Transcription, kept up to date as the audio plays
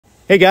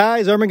Hey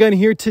guys, Arm&Gun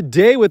here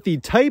today with the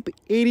Type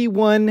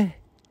 81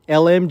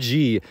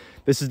 LMG.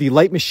 This is the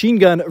light machine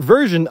gun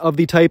version of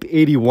the Type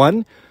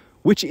 81,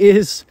 which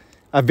is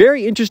a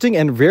very interesting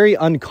and very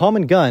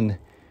uncommon gun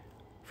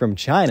from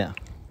China.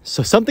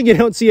 So something you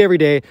don't see every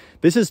day.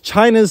 This is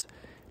China's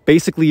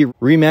basically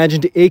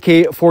reimagined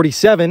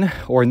AK-47,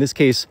 or in this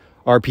case,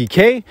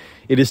 RPK.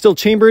 It is still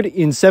chambered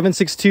in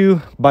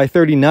 7.62 by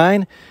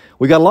 39.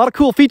 We got a lot of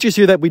cool features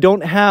here that we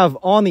don't have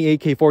on the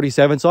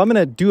AK-47, so I'm going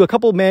to do a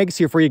couple mags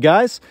here for you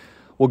guys.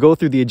 We'll go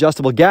through the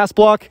adjustable gas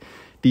block,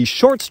 the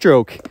short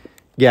stroke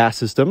gas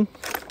system,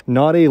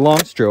 not a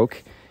long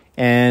stroke,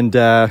 and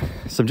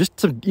some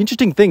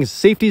interesting things.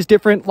 Safety is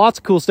different, lots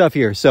of cool stuff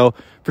here. So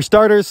for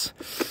starters,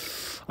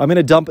 I'm going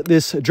to dump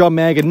this drum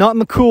mag, and not in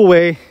the cool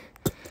way.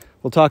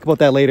 We'll talk about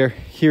that later.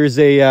 Here's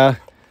a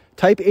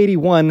Type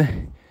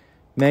 81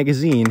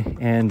 magazine,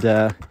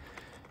 and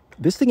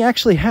this thing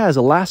actually has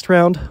a last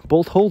round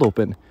bolt hold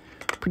open.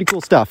 Pretty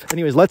cool stuff.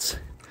 Anyways, let's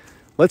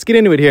get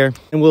into it here,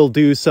 and we'll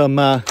do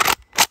some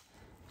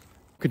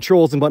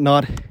controls and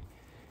whatnot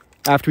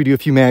after we do a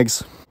few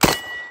mags.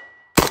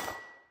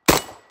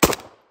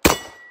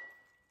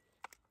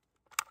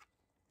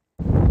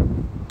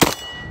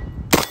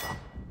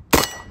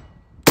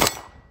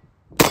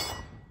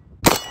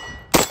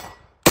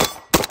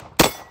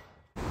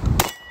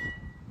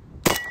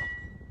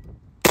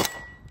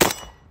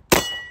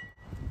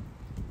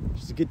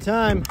 A good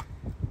time.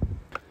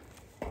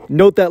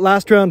 Note that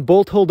last round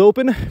bolt hold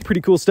open,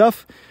 pretty cool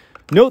stuff.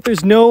 Note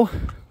there's no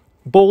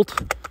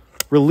bolt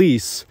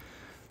release,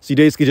 so you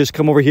guys could just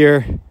come over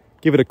here,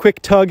 give it a quick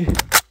tug,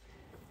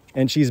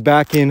 and she's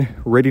back in,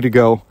 ready to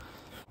go.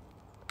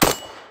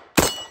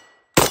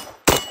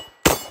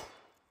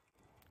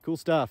 Cool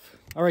stuff.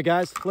 All right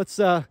guys, let's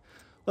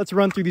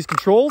run through these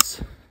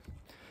controls.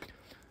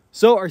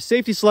 So our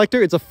safety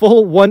selector, it's a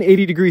full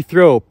 180-degree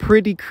throw,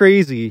 pretty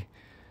crazy.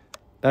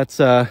 That's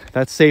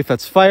safe,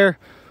 that's fire.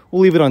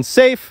 We'll leave it on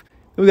safe.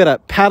 We got a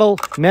paddle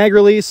mag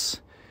release.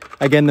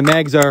 Again, the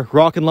mags are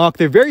rock and lock.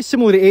 They're very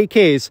similar to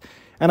AKs,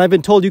 and I've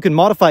been told you can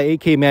modify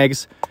AK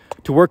mags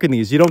to work in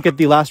these. You don't get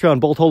the last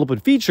round bolt hold open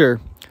feature,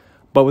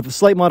 but with a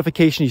slight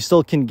modification, you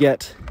still can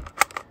get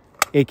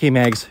AK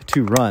mags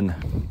to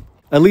run.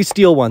 At least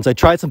steel ones. I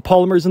tried some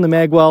polymers in the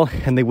mag well,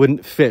 and they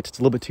wouldn't fit. It's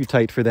a little bit too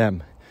tight for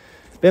them.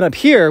 Then up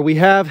here, we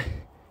have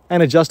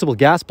an adjustable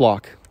gas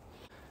block.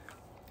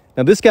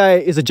 Now this guy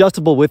is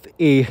adjustable with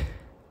a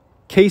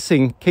case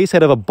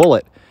head of a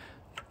bullet.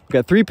 We've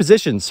got 3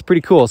 positions, pretty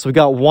cool. So we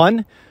got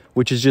 1,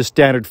 which is just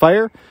standard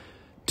fire,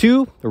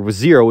 2, or was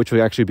 0, which would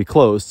actually be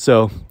closed.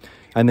 So,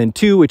 and then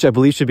 2, which I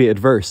believe should be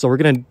adverse. So we're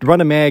gonna run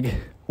a mag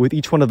with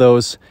each one of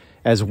those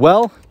as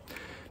well.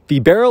 The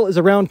barrel is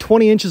around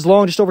 20 inches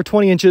long, just over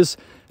 20 inches,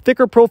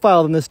 thicker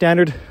profile than the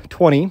standard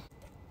 20.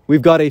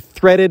 We've got a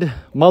threaded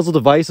muzzle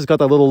device. It's got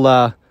that little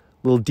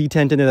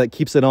detent in there that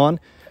keeps it on.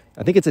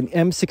 I think it's an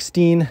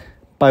M16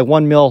 by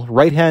 1 mil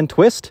right hand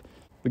twist.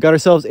 We got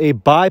ourselves a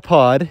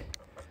bipod,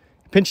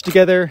 pinch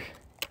together,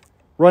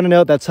 running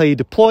out. That's how you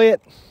deploy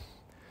it.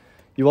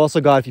 You also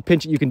got, if you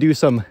pinch it, you can do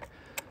some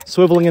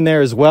swiveling in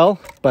there as well,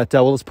 but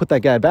we'll just put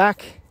that guy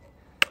back.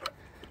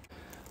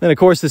 Then of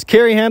course this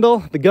carry handle,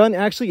 the gun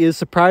actually is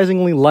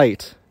surprisingly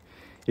light.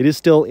 It is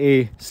still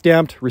a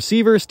stamped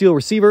receiver, steel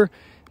receiver,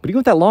 but even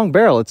with that long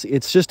barrel,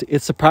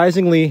 it's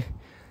surprisingly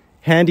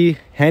handy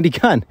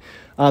gun.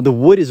 The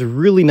wood is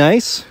really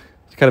nice.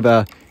 It's kind of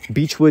a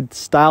beechwood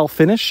style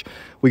finish.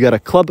 We got a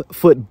club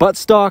foot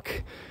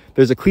buttstock.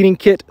 There's a cleaning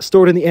kit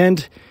stored in the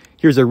end.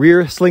 Here's a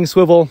rear sling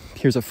swivel.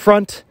 Here's a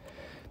front.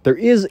 There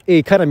is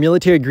a kind of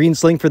military green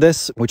sling for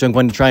this, which I'm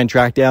going to try and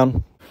track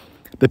down.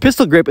 The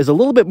pistol grip is a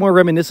little bit more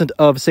reminiscent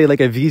of, say,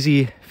 like a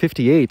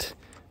VZ58.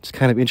 It's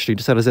kind of interesting.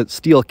 Just has that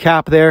steel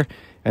cap there,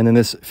 and then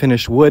this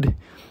finished wood.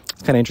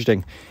 It's kind of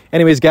interesting.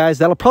 Anyways, guys,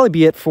 that'll probably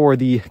be it for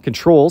the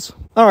controls.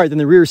 All right, then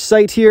the rear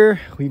sight here,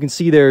 you can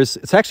see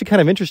it's actually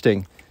kind of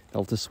interesting.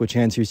 I'll just switch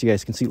hands here so you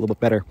guys can see it a little bit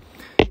better.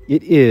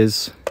 It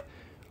is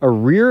a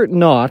rear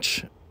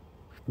notch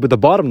with the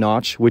bottom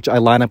notch, which I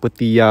line up with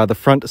the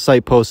front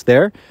sight post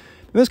there.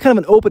 And there's kind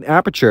of an open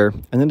aperture,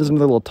 and then there's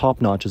another little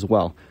top notch as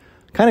well.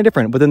 Kind of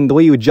different, but then the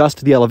way you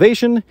adjust the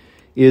elevation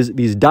is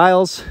these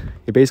dials.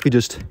 It basically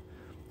just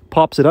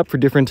pops it up for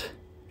different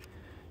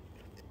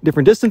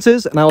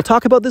distances, and I will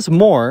talk about this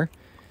more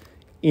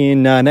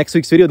in next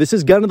week's video. This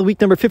is Gun of the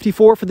Week number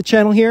 54 for the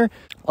channel here.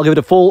 I'll give it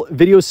a full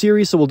video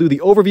series, so we'll do the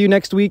overview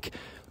next week,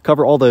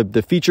 cover all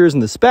the features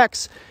and the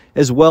specs,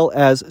 as well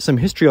as some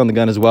history on the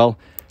gun as well,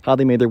 how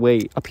they made their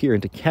way up here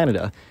into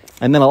Canada.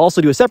 And then I'll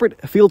also do a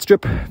separate field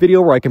strip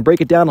video where I can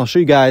break it down. I'll show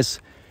you guys,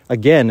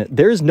 again,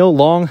 there's no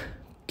long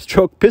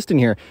stroke piston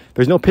here.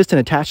 There's no piston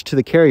attached to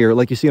the carrier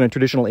like you see on a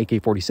traditional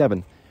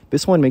AK-47.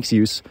 This one makes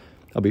use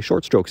of a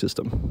short stroke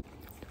system.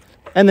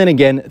 And then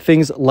again,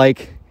 things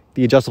like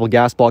the adjustable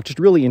gas block, just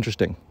really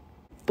interesting.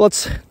 But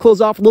let's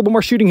close off a little bit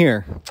more shooting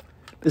here.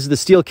 This is the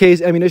steel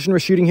case ammunition we're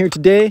shooting here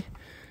today.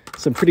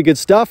 Some pretty good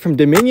stuff from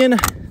Dominion.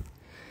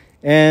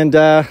 And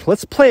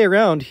let's play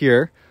around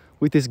here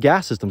with this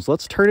gas system. So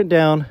let's turn it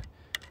down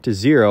to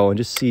 0 and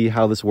just see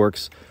how this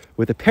works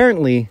with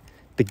apparently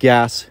the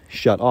gas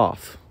shut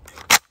off.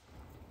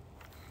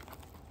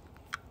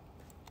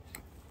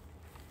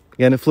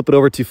 Again, flip it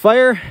over to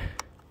fire.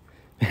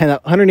 And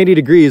at 180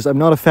 degrees, I'm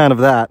not a fan of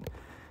that.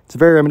 It's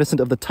very reminiscent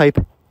of the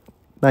Type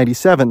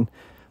 97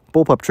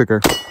 bullpup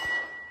trigger.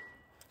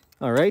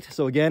 All right,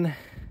 so again,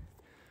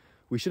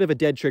 we should have a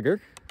dead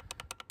trigger.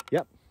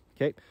 Yep,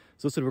 okay.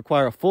 So this would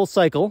require a full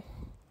cycle.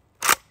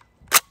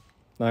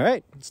 All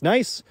right, it's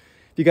nice.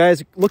 If you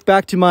guys look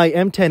back to my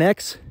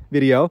M10X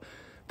video,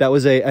 that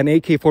was an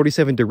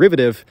AK-47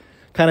 derivative,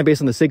 kind of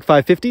based on the SIG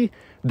 550.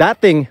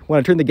 That thing, when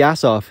I turned the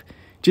gas off,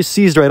 just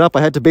seized right up.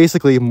 I had to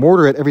basically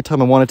mortar it every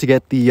time I wanted to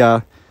get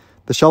the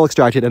shell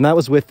extracted, and that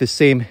was with the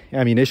same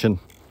ammunition.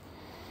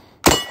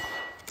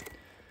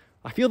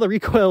 I feel the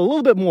recoil a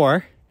little bit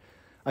more,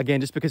 again,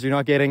 just because you're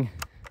not getting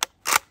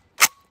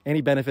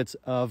any benefits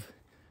of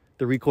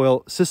the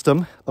recoil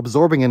system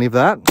absorbing any of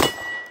that.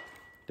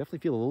 Definitely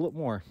feel a little bit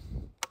more.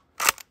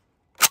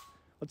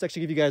 Let's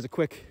actually give you guys a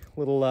quick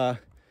little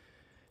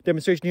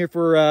demonstration here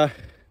for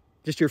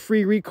just your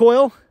free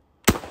recoil.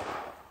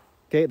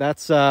 Okay,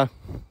 that's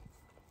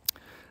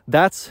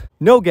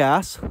no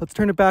gas. Let's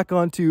turn it back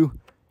on to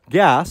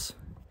gas,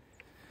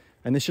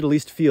 and this should at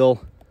least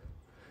feel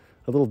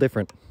a little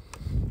different.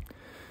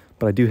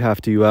 But I do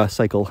have to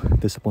cycle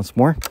this up once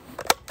more.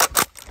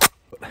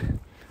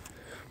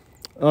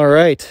 All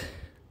right.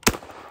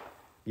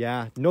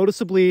 Yeah,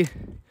 noticeably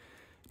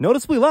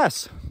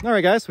less. All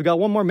right, guys, we got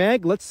one more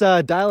mag. Let's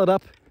dial it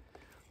up.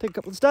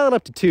 Let's dial it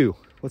up to 2.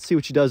 Let's see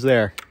what she does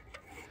there.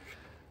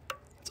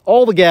 It's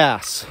all the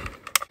gas.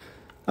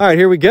 All right,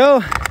 here we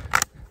go.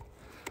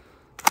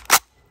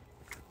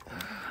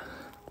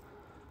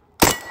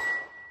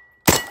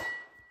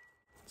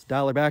 Let's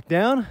dial her back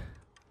down.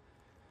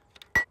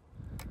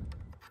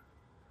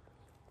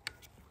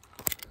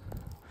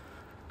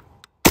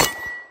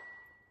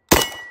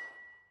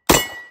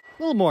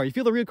 A little more. You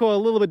feel the recoil a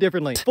little bit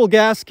differently. Full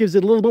gas gives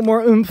it a little bit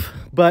more oomph,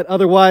 but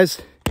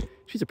otherwise,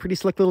 she's a pretty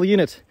slick little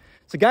unit.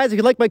 So guys, if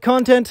you like my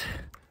content,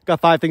 I've got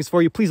 5 things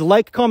for you. Please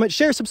like, comment,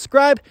 share,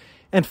 subscribe,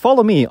 and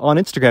follow me on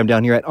Instagram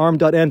down here at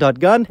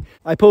arm.and.gun.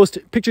 I post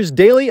pictures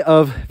daily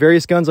of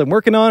various guns I'm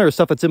working on, or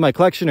stuff that's in my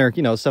collection, or,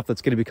 you know, stuff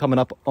that's going to be coming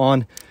up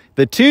on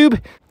the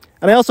tube.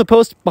 And I also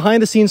post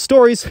behind the scenes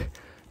stories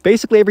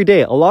basically every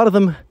day, a lot of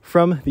them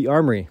from the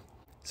armory.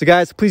 So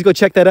guys, please go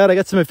check that out. I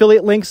got some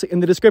affiliate links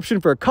in the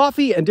description for a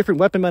coffee and different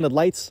weapon-mounted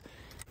lights.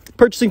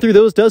 Purchasing through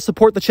those does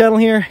support the channel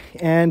here.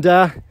 And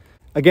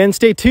again,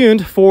 stay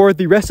tuned for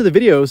the rest of the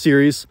video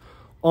series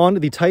on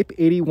the Type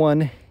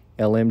 81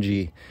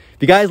 LMG.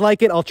 If you guys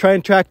like it, I'll try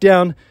and track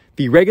down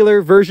the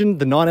regular version,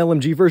 the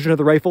non-LMG version of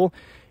the rifle,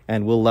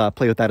 and we'll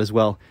play with that as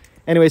well.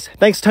 Anyways,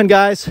 thanks a ton,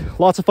 guys.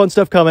 Lots of fun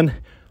stuff coming.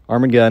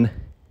 Arm&Gun,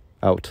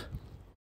 out.